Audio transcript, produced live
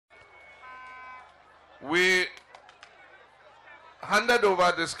We handed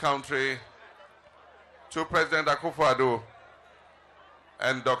over this country to President Akufo-Addo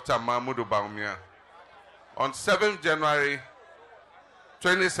and Dr. Bawumia on 7th January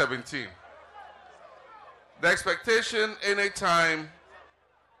 2017. The expectation anytime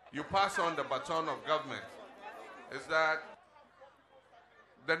you pass on the baton of government is that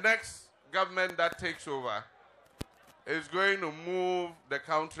the next government that takes over is going to move the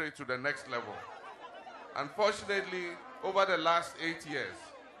country to the next level. Unfortunately, over the last 8 years,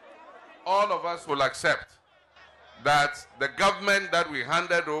 all of us will accept that the government that we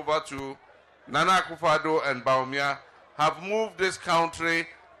handed over to Nana Akufo-Addo and Bawumia have moved this country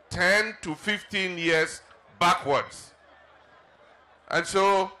 10 to 15 years backwards. And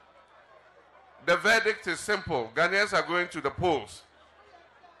so the verdict is simple. Ghanaians are going to the polls.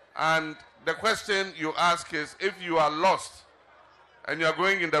 And the question you ask is, if you are lost and you are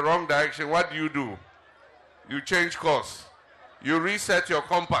going in the wrong direction, what do? You change course. You reset your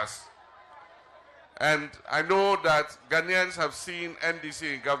compass. And I know that Ghanaians have seen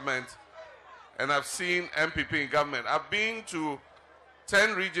NDC in government and have seen MPP in government. I've been to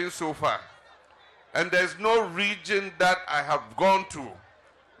 10 regions so far. And there's no region that I have gone to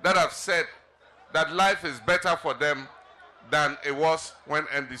that have said that life is better for them than it was when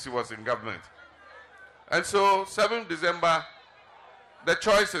NDC was in government. And so 7th December, the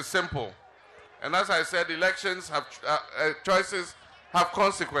choice is simple. And as I said, elections have, choices have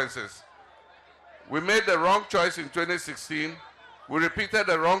consequences. We made the wrong choice in 2016. We repeated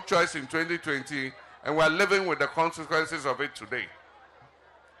the wrong choice in 2020, and we're living with the consequences of it today.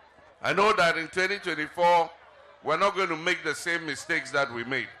 I know that in 2024, we're not going to make the same mistakes that we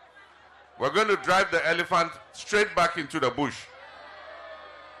made. We're going to drive the elephant straight back into the bush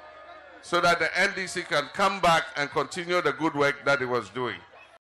so that the NDC can come back and continue the good work that it was doing.